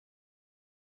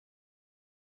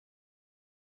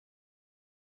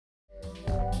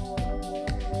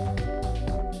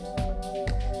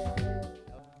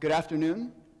Good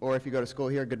afternoon, or if you go to school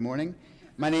here, good morning.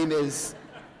 My name is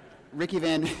Ricky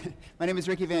Van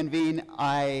Veen.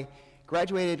 I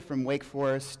graduated from Wake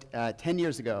Forest 10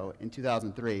 years ago in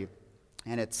 2003,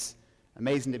 and it's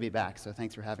amazing to be back, so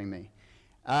thanks for having me.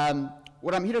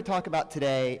 What I'm here to talk about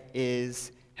today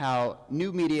is how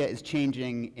new media is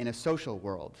changing in a social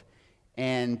world,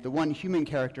 and the one human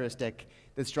characteristic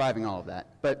that's driving all of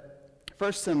that. But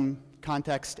first, some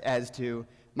context as to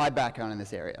my background in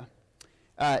this area.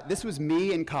 This was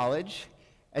me in college.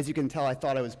 As you can tell, I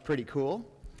thought I was pretty cool,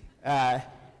 but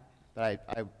I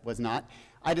was not.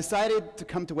 I decided to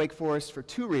come to Wake Forest for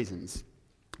two reasons.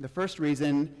 The first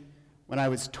reason, when I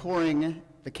was touring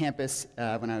the campus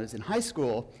when I was in high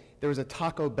school, there was a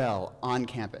Taco Bell on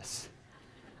campus.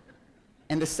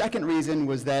 And the second reason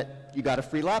was that you got a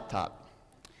free laptop.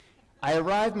 I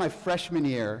arrived my freshman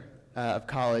year of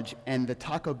college, and the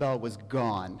Taco Bell was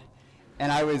gone,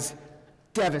 and I was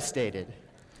devastated.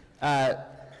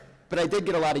 But I did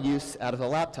get a lot of use out of the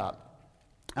laptop.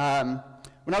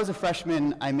 When I was a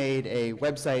freshman, I made a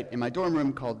website in my dorm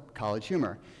room called College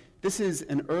Humor. This is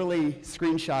an early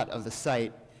screenshot of the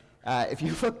site. If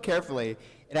you look carefully,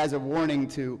 it has a warning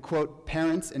to, quote,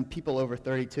 parents and people over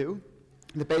 32,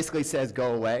 that basically says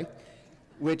go away,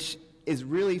 which is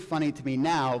really funny to me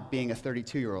now, being a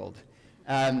 32-year-old.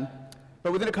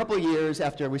 But within a couple of years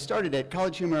after we started it,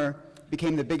 College Humor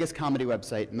became the biggest comedy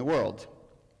website in the world.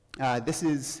 This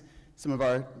is some of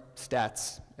our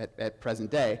stats at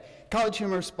present day. College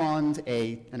Humor spawned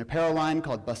an apparel line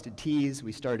called Busted Tees.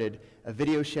 We started a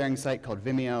video sharing site called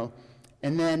Vimeo.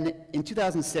 And then in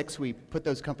 2006, we put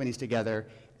those companies together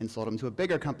and sold them to a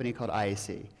bigger company called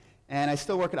IAC. And I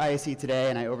still work at IAC today,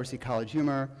 and I oversee College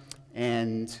Humor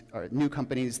and our new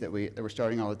companies that we're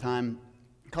starting all the time.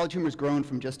 College Humor's grown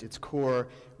from just its core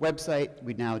website.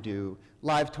 We now do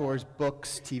live tours,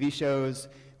 books, TV shows.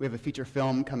 We have a feature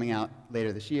film coming out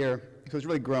later this year. So it's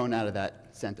really grown out of that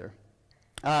center.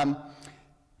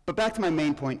 But back to my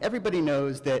main point, everybody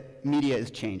knows that media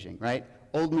is changing, right?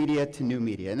 Old media to new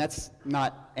media, and that's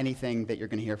not anything that you're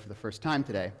going to hear for the first time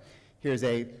today. Here's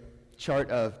a chart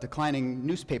of declining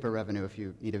newspaper revenue if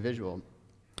you need a visual.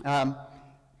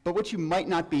 But what you might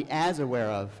not be as aware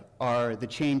of are the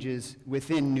changes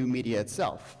within new media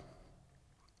itself.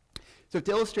 So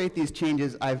to illustrate these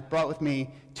changes, I've brought with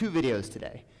me two videos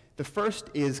today. The first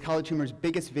is College Humor's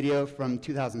biggest video from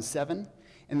 2007,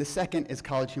 and the second is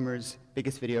College Humor's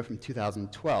biggest video from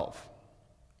 2012.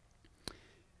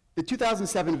 The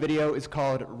 2007 video is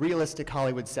called Realistic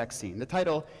Hollywood Sex Scene. The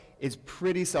title is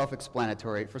pretty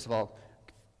self-explanatory. First of all,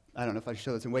 I don't know if I should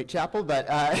show this in Whitechapel, but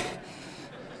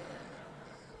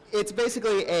it's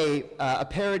basically a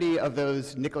parody of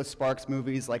those Nicholas Sparks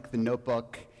movies like The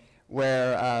Notebook,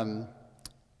 where,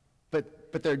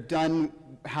 but they're done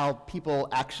how people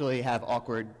actually have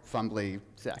awkward, fumbly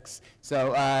sex.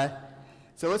 So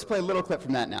let's play a little clip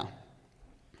from that now.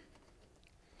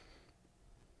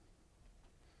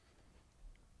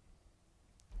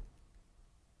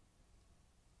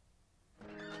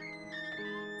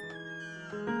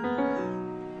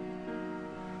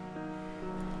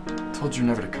 I told you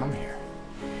never to come here.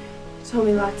 You told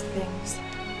me lots of things.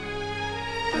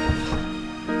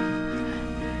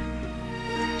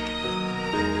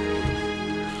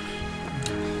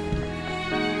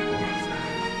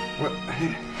 What? Hey,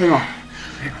 hang on.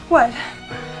 What?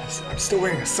 I'm still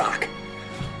wearing a sock.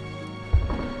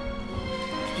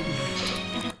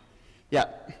 Yeah,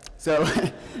 so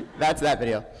that's that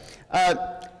video.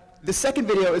 The second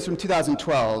video is from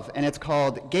 2012, and it's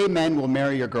called Gay Men Will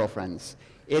Marry Your Girlfriends.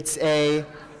 It's a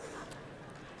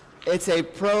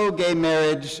pro-gay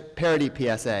marriage parody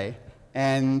PSA,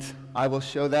 and I will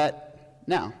show that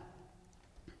now.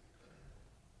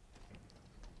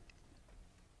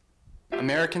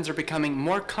 Americans are becoming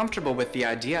more comfortable with the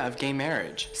idea of gay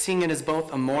marriage, seeing it as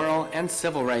both a moral and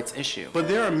civil rights issue. But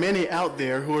there are many out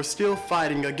there who are still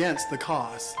fighting against the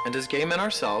cause. And as gay men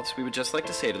ourselves, we would just like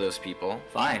to say to those people,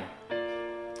 fine.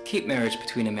 Keep marriage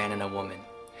between a man and a woman.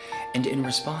 And in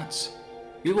response,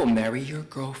 we will marry your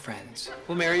girlfriends.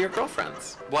 we'll marry your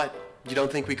girlfriends. What? You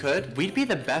don't think we could? We'd be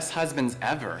the best husbands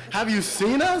ever. Have you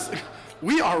seen us?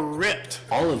 We are ripped.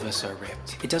 All of us are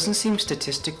ripped. It doesn't seem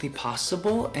statistically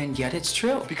possible, and yet it's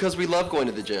true. Because we love going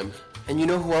to the gym. And you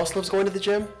know who else loves going to the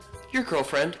gym? Your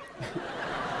girlfriend.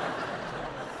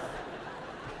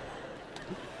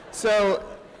 So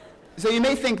you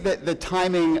may think that the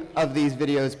timing of these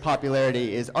videos'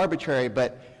 popularity is arbitrary,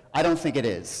 but I don't think it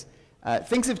is.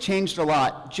 Things have changed a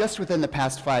lot just within the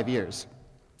past 5 years.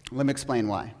 Let me explain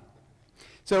why.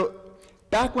 So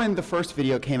back when the first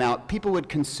video came out, people would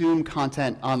consume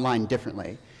content online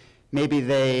differently. Maybe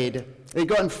they'd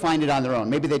go out and find it on their own.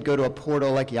 Maybe they'd go to a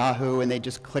portal like Yahoo and they'd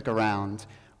just click around.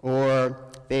 Or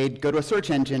they'd go to a search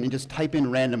engine and just type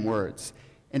in random words.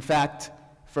 In fact,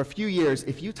 for a few years,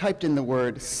 if you typed in the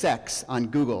word sex on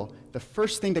Google, the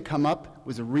first thing to come up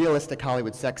was a realistic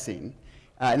Hollywood sex scene.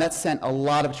 And that sent a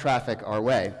lot of traffic our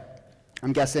way.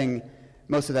 I'm guessing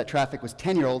most of that traffic was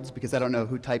 10-year-olds because I don't know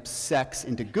who types sex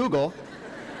into Google.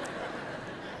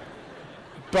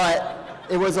 But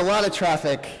it was a lot of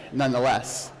traffic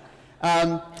nonetheless.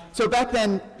 So back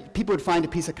then, people would find a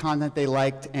piece of content they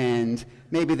liked and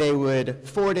maybe they would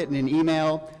forward it in an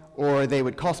email or they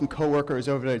would call some coworkers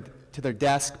over to their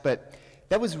desk, but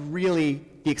that was really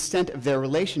the extent of their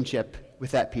relationship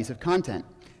with that piece of content.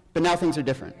 But now things are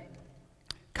different.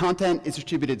 Content is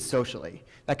distributed socially.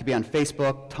 That could be on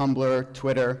Facebook, Tumblr,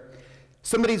 Twitter.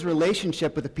 Somebody's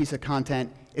relationship with a piece of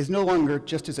content is no longer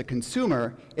just as a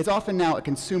consumer, it's often now a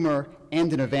consumer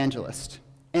and an evangelist.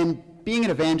 And being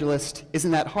an evangelist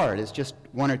isn't that hard, it's just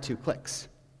 1 or 2 clicks.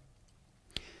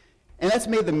 And that's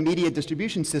made the media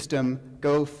distribution system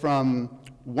go from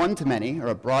one-to-many, or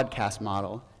a broadcast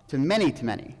model, to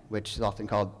many-to-many, which is often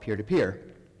called peer-to-peer.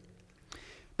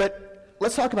 But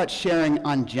let's talk about sharing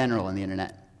on general on the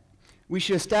internet. We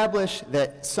should establish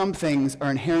that some things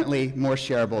are inherently more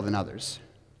shareable than others.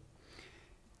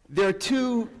 There are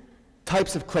 2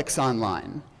 types of clicks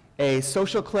online, a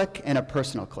social click and a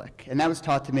personal click. And that was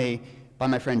taught to me by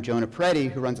my friend Jonah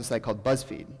Peretti, who runs a site called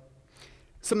BuzzFeed.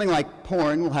 Something like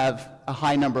porn will have a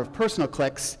high number of personal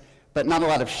clicks, but not a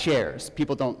lot of shares.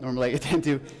 People don't normally tend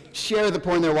to share the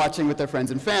porn they're watching with their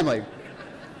friends and family.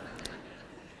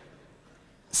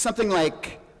 Something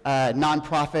like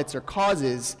nonprofits or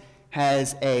causes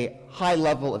has a high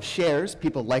level of shares.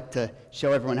 People like to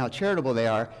show everyone how charitable they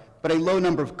are, but a low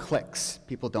number of clicks.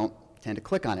 People don't tend to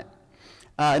click on it.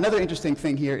 Another interesting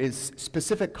thing here is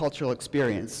specific cultural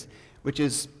experience, which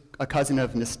is a cousin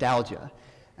of nostalgia.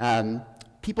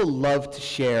 People love to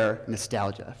share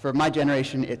nostalgia. For my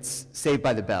generation, it's Saved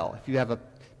by the Bell. If you have a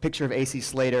picture of AC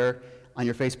Slater on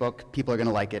your Facebook, people are going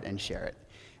to like it and share it.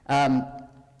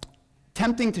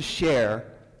 Tempting to share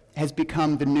has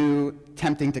become the new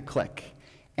tempting to click.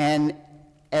 And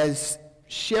as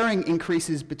sharing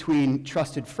increases between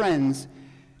trusted friends,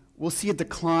 we'll see a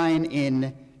decline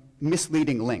in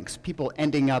misleading links, people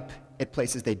ending up at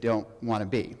places they don't want to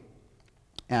be,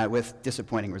 with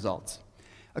disappointing results.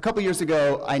 A couple years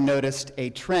ago, I noticed a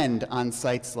trend on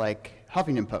sites like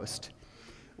Huffington Post.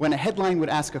 When a headline would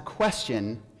ask a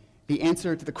question, the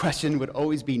answer to the question would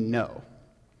always be no.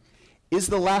 Is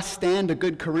The Last Stand a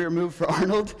good career move for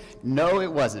Arnold? No,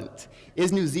 it wasn't.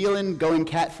 Is New Zealand going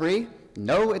cat-free?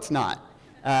 No, it's not.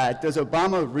 Does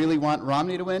Obama really want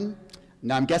Romney to win?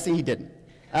 No, I'm guessing he didn't.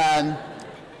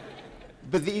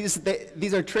 But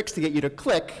these are tricks to get you to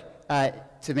click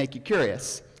to make you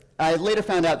curious. I later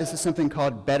found out this is something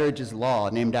called Betteridge's Law,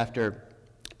 named after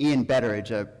Ian Betteridge,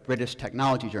 a British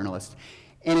technology journalist.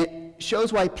 And it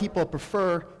shows why people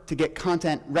prefer to get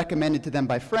content recommended to them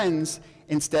by friends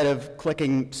instead of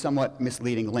clicking somewhat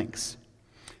misleading links.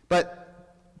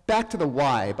 But back to the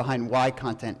why behind why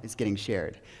content is getting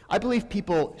shared. I believe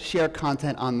people share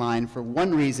content online for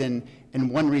one reason and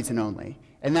one reason only,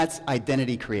 and that's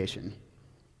identity creation.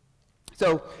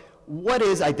 So what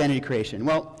is identity creation?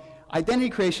 Well, identity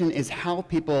creation is how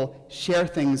people share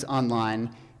things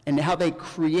online and how they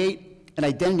create an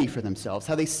identity for themselves,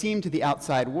 how they seem to the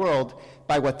outside world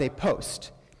by what they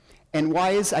post. And why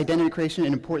is identity creation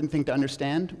an important thing to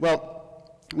understand?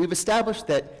 Well, we've established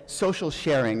that social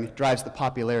sharing drives the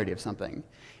popularity of something.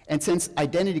 And since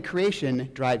identity creation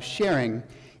drives sharing,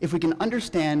 if we can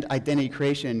understand identity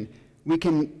creation, we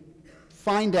can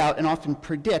find out and often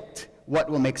predict what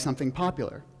will make something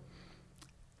popular.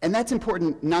 And that's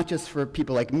important not just for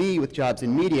people like me with jobs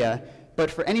in media, but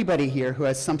for anybody here who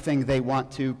has something they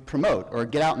want to promote or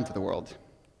get out into the world.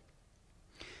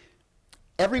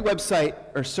 Every website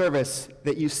or service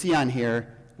that you see on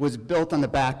here was built on the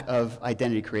back of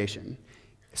identity creation.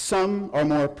 Some are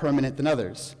more permanent than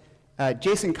others.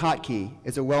 Jason Kotke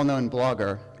is a well-known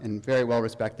blogger and very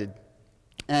well-respected.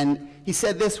 And he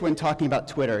said this when talking about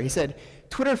Twitter. He said,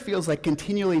 Twitter feels like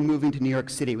continually moving to New York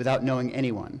City without knowing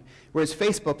anyone, whereas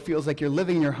Facebook feels like you're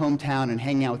living in your hometown and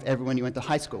hanging out with everyone you went to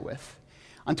high school with.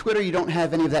 On Twitter, you don't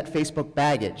have any of that Facebook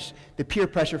baggage, the peer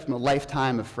pressure from a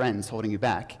lifetime of friends holding you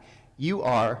back. You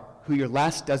are who your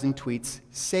last dozen tweets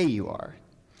say you are.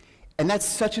 And that's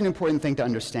such an important thing to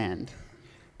understand,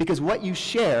 because what you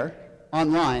share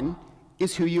online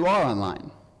is who you are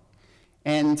online.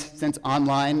 And since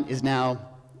online is now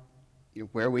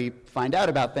where we find out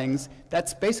about things,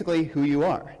 that's basically who you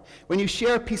are. When you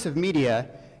share a piece of media,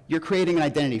 you're creating an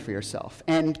identity for yourself,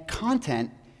 and content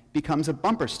becomes a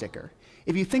bumper sticker.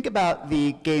 If you think about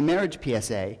the gay marriage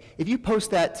PSA, if you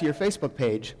post that to your Facebook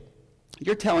page,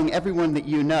 you're telling everyone that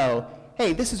you know,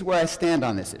 hey, this is where I stand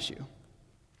on this issue.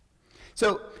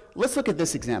 So let's look at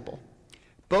this example.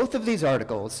 Both of these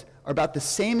articles are about the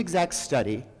same exact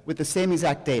study with the same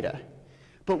exact data,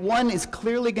 but one is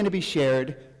clearly going to be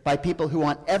shared by people who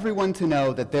want everyone to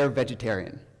know that they're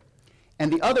vegetarian.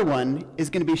 And the other one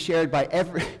is going to be shared by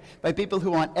people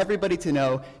who want everybody to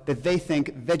know that they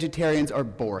think vegetarians are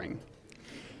boring.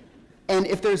 And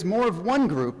if there's more of one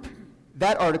group,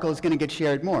 that article is going to get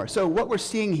shared more. So what we're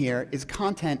seeing here is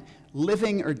content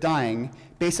living or dying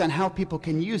based on how people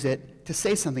can use it to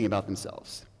say something about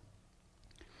themselves.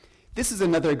 This is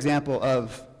another example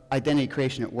of identity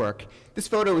creation at work. This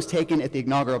photo was taken at the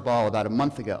inaugural ball about a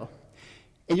month ago.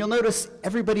 And you'll notice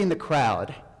everybody in the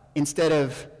crowd, instead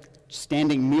of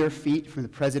standing mere feet from the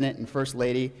president and first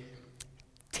lady,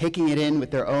 taking it in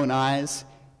with their own eyes,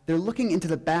 they're looking into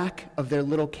the back of their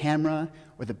little camera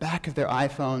or the back of their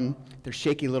iPhone, their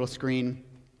shaky little screen.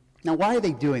 Now, why are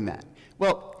they doing that?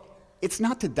 Well, it's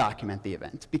not to document the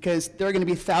event, because there are going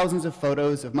to be thousands of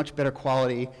photos of much better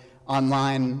quality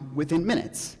online within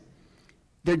minutes.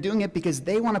 They're doing it because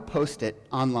they want to post it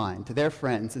online to their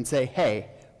friends and say,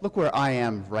 hey, look where I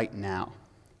am right now.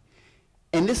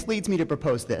 And this leads me to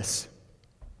propose this.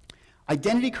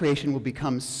 Identity creation will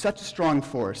become such a strong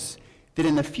force that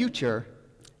in the future,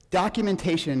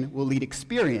 documentation will lead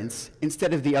experience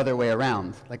instead of the other way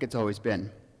around, like it's always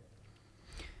been.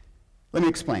 Let me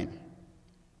explain.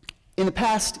 In the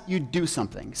past, you'd do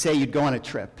something. Say you'd go on a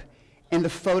trip, and the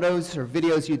photos or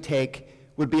videos you'd take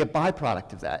would be a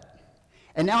byproduct of that.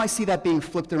 And now I see that being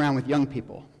flipped around with young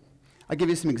people. I'll give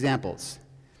you some examples.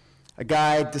 A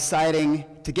guy deciding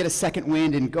to get a second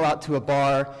wind and go out to a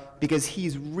bar because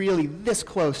he's really this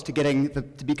close to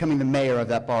becoming the mayor of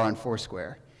that bar on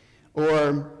Foursquare.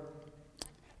 Or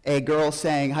a girl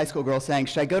saying, high school girl saying,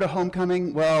 should I go to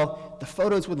homecoming? Well, the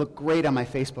photos would look great on my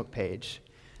Facebook page.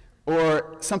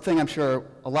 Or something I'm sure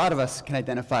a lot of us can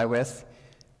identify with.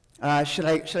 Should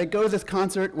I go to this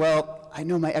concert? Well, I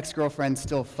know my ex-girlfriend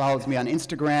still follows me on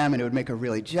Instagram and it would make her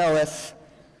really jealous.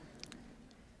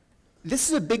 This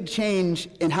is a big change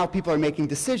in how people are making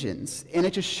decisions, and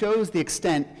it just shows the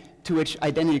extent to which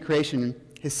identity creation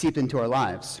has seeped into our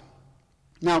lives.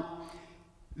 Now,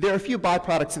 there are a few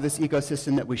byproducts of this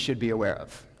ecosystem that we should be aware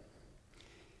of.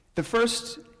 The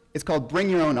first is called Bring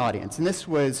Your Own Audience, and this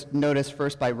was noticed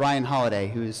first by Ryan Holiday,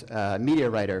 who's a media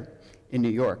writer in New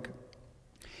York.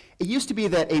 It used to be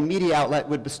that a media outlet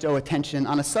would bestow attention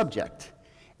on a subject,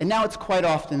 and now it's quite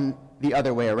often the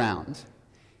other way around.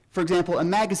 For example, a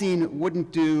magazine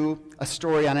wouldn't do a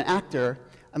story on an actor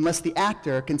unless the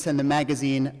actor can send the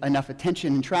magazine enough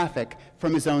attention and traffic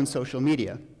from his own social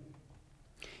media.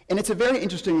 And it's a very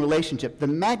interesting relationship. The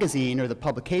magazine or the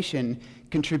publication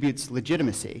contributes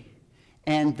legitimacy,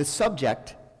 and the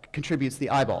subject contributes the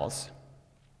eyeballs.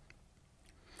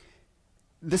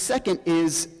 The second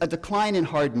is a decline in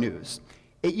hard news.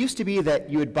 It used to be that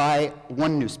you would buy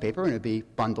one newspaper and it would be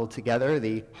bundled together,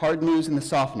 the hard news and the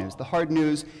soft news. The hard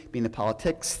news being the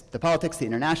politics, the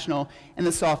international, and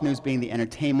the soft news being the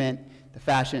entertainment, the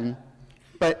fashion.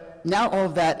 But now all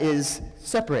of that is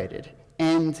separated.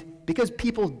 And because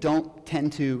people don't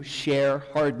tend to share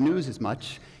hard news as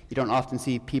much, you don't often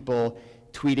see people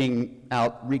tweeting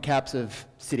out recaps of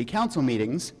city council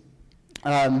meetings,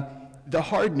 the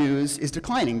hard news is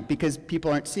declining because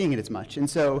people aren't seeing it as much. And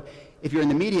so if you're in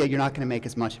the media, you're not going to make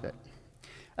as much of it.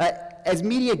 As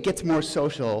media gets more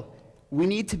social, we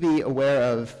need to be aware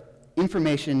of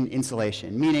information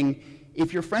insulation, meaning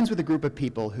if you're friends with a group of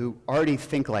people who already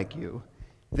think like you,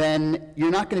 then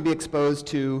you're not going to be exposed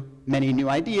to many new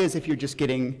ideas if you're just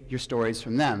getting your stories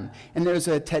from them. And there's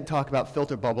a TED Talk about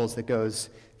filter bubbles that goes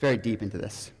very deep into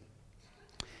this.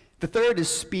 The third is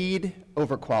speed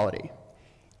over quality.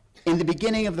 In the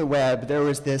beginning of the web, there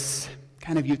was this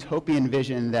kind of utopian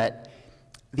vision that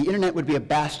the internet would be a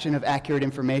bastion of accurate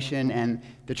information and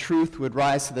the truth would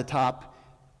rise to the top.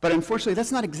 But unfortunately,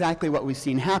 that's not exactly what we've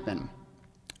seen happen.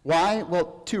 Why?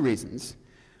 Well, two reasons.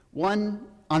 One,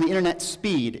 on the internet,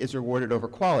 speed is rewarded over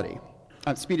quality.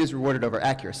 Speed is rewarded over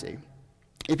accuracy.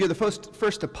 If you're the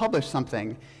first to publish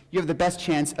something, you have the best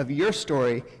chance of your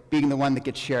story being the one that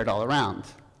gets shared all around.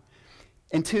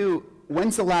 And two,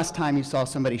 when's the last time you saw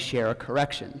somebody share a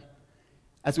correction?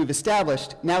 As we've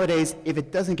established, nowadays, if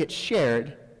it doesn't get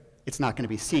shared, it's not going to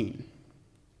be seen.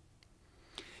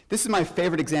 This is my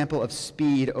favorite example of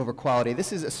speed over quality.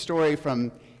 This is a story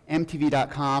from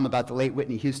MTV.com about the late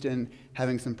Whitney Houston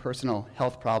having some personal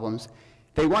health problems.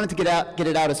 They wanted to get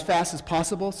it out as fast as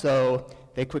possible, so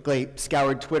They quickly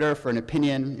scoured Twitter for an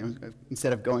opinion,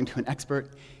 instead of going to an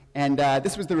expert. And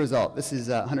this was the result. This is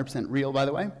 100% real, by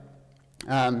the way.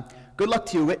 Good luck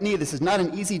to you, Whitney. This is not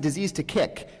an easy disease to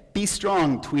kick. Be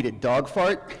strong, tweeted dog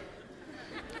fart.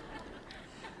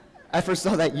 I first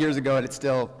saw that years ago, and it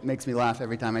still makes me laugh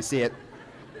every time I see it.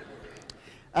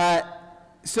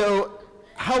 So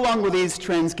how long will these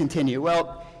trends continue?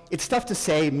 Well, it's tough to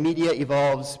say. Media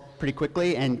evolves pretty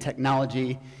quickly, and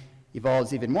technology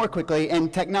evolves even more quickly,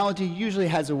 and technology usually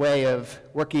has a way of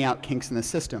working out kinks in the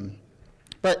system.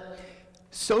 But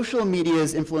social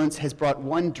media's influence has brought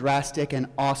one drastic and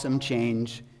awesome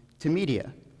change to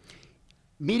media.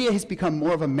 Media has become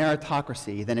more of a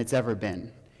meritocracy than it's ever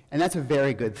been, and that's a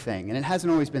very good thing, and it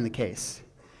hasn't always been the case.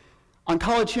 On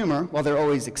College Humor, while there are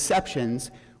always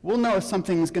exceptions, we'll know if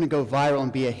something's going to go viral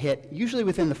and be a hit, usually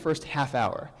within the first half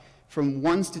hour, from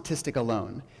one statistic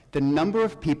alone, the number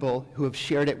of people who have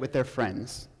shared it with their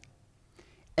friends.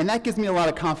 And that gives me a lot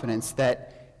of confidence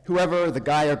that whoever the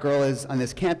guy or girl is on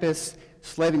this campus,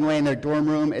 slaving away in their dorm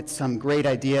room at some great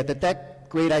idea, that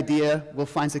great idea will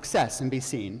find success and be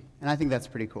seen. And I think that's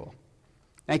pretty cool.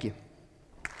 Thank you.